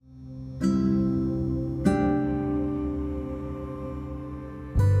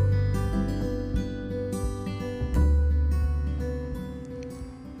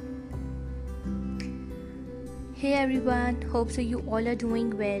Hey everyone, hope so you all are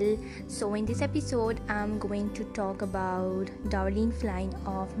doing well. So in this episode I'm going to talk about Darlene Flynn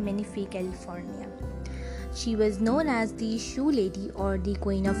of Menifee, California. She was known as the Shoe Lady or the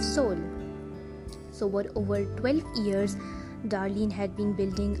Queen of Soul. So for over 12 years Darlene had been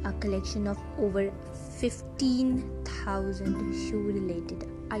building a collection of over 15,000 shoe related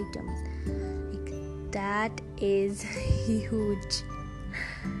items. That is huge.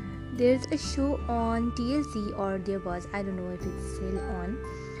 There's a show on TLC, or there was, I don't know if it's still on.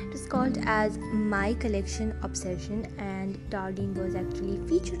 It is called as My Collection Obsession, and Darlene was actually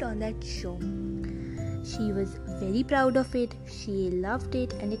featured on that show. She was very proud of it, she loved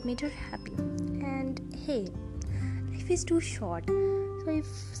it, and it made her happy. And hey, life is too short, so if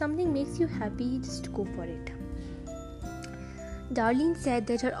something makes you happy, just go for it. Darlene said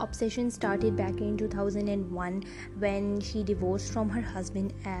that her obsession started back in 2001 when she divorced from her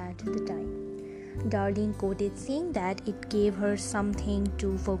husband at the time. Darlene quoted saying that it gave her something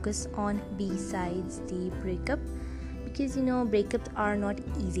to focus on besides the breakup, because breakups are not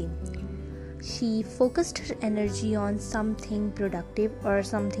easy. She focused her energy on something productive or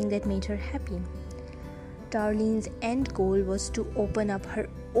something that made her happy. Darlene's end goal was to open up her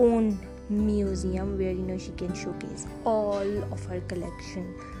own museum where she can showcase all of her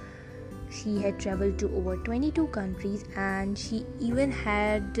collection. She had traveled to over 22 countries and she even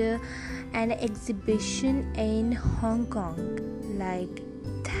had an exhibition in Hong Kong.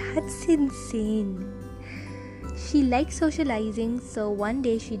 That's insane. She liked socializing, so one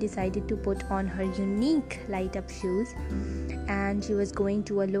day she decided to put on her unique light up shoes and she was going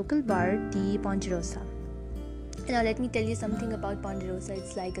to a local bar, the Ponderosa. Now let me tell you something about Ponderosa.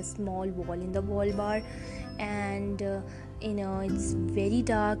 It's like a small wall in the wall bar, and it's very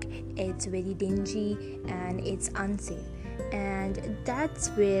dark, it's very dingy, and it's unsafe. And that's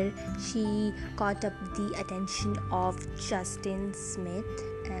where she caught up the attention of Justin Smith,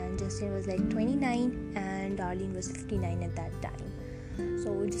 and Justin was 29 and Darlene was 59 at that time.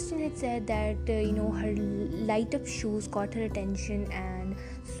 So Justin had said that her light up shoes caught her attention, and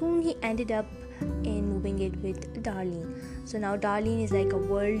soon he ended up in moving it with Darlene. So now Darlene is like a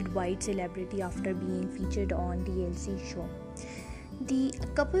worldwide celebrity after being featured on TLC show. The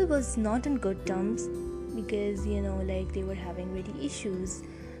couple was not on good terms because they were having very issues,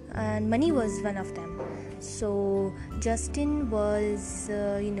 and money was one of them. So Justin was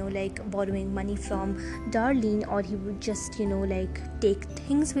borrowing money from Darlene, or he would just take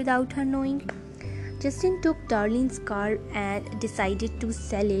things without her knowing. Justin took Darlene's car and decided to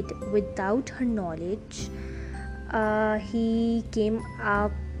sell it without her knowledge. He came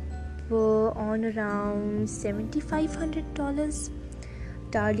up on around $7,500.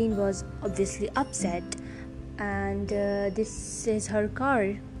 Darlene was obviously upset, and this is her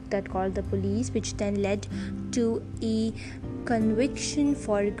car that called the police, which then led to a conviction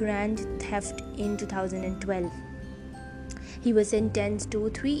for grand theft in 2012. He was sentenced to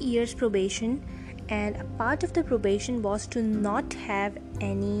 3 years probation, and a part of the probation was to not have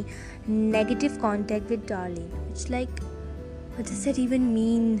any negative contact with Darlene. It's what does that even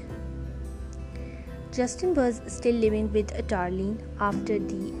mean? Justin was still living with Darlene. After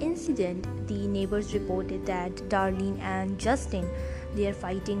the incident, the neighbors reported that Darlene and Justin, their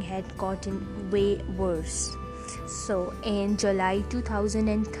fighting had gotten way worse. So in July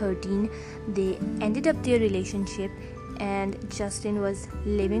 2013, they ended up their relationship, and Justin was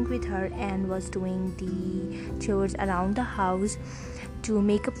living with her and was doing the chores around the house to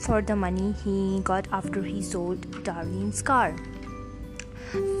make up for the money he got after he sold Darlene's car.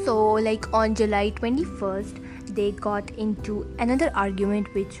 So on July 21st, they got into another argument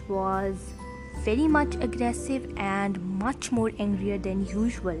which was very much aggressive and much more angrier than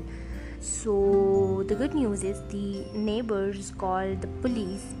usual. So the good news is the neighbors called the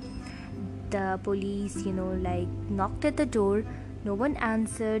police. The police knocked at the door, no one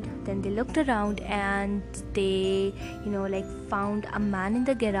answered. Then they looked around and they found a man in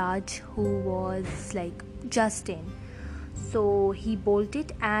the garage who was Justin. So he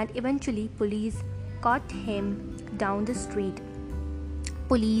bolted, and eventually police caught him down the street.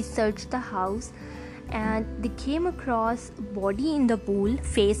 Police searched the house and they came across a body in the pool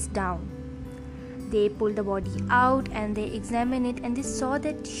face down. They pulled the body out and they examined it, and they saw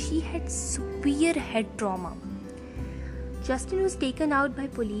that she had severe head trauma. Justin was taken out by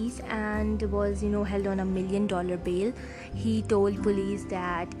police and was held on $1 million bail. He told police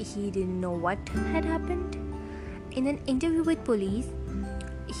that he didn't know what had happened. In an interview with police,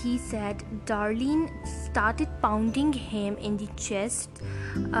 he said Darlene started pounding him in the chest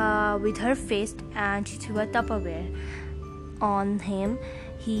with her fist, and she threw a Tupperware on him.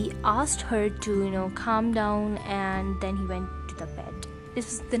 He asked her to calm down, and then he went to the bed. This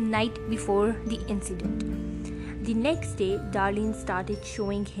was the night before the incident. The next day, Darlene started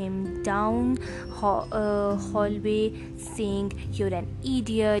showing him down hallway, saying, "You're an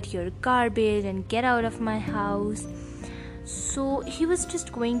idiot, you're garbage, and get out of my house." So he was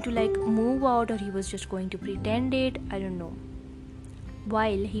just going to move out, or he was just going to pretend it, I don't know.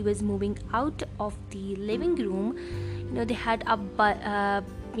 While he was moving out of the living room, they had a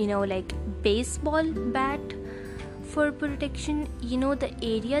baseball bat for protection. The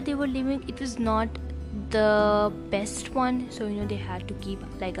area they were living, it was not the best one, so they had to keep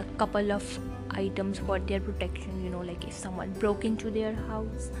a couple of items for their protection, if someone broke into their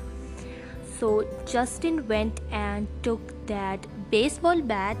house. So Justin went and took that baseball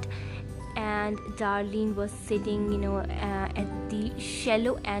bat, and Darlene was sitting at the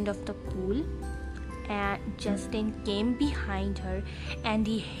shallow end of the pool, and Justin came behind her and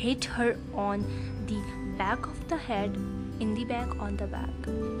he hit her on the back of the head, in the back, on the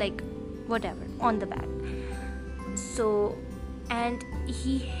back, whatever, on the back. So, and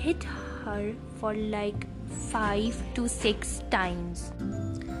he hit her for 5 to 6 times.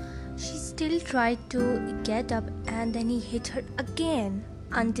 She still tried to get up, and then he hit her again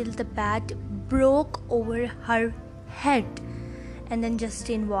until the bat broke over her head. And then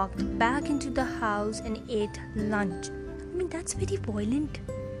Justin walked back into the house and ate lunch. That's very violent.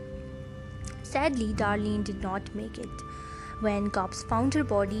 Sadly, Darlene did not make it. When cops found her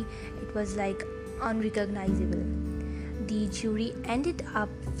body, it was unrecognizable. The jury ended up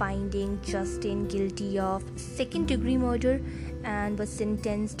finding Justin guilty of second-degree murder and was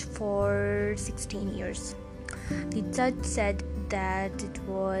sentenced for 16 years. The judge said that it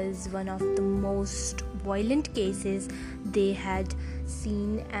was one of the most violent cases they had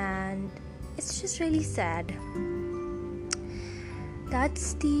seen, and it's just really sad.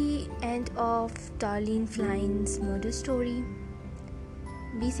 That's the end of Darlene Flynn's murder story.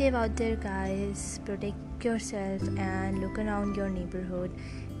 Be safe out there, guys. Protect yourself and look around your neighborhood,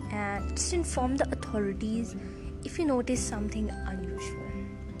 and just inform the authorities if you notice something unusual.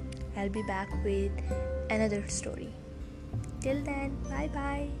 I'll be back with another story. Till then, bye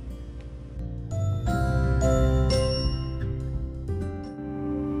bye.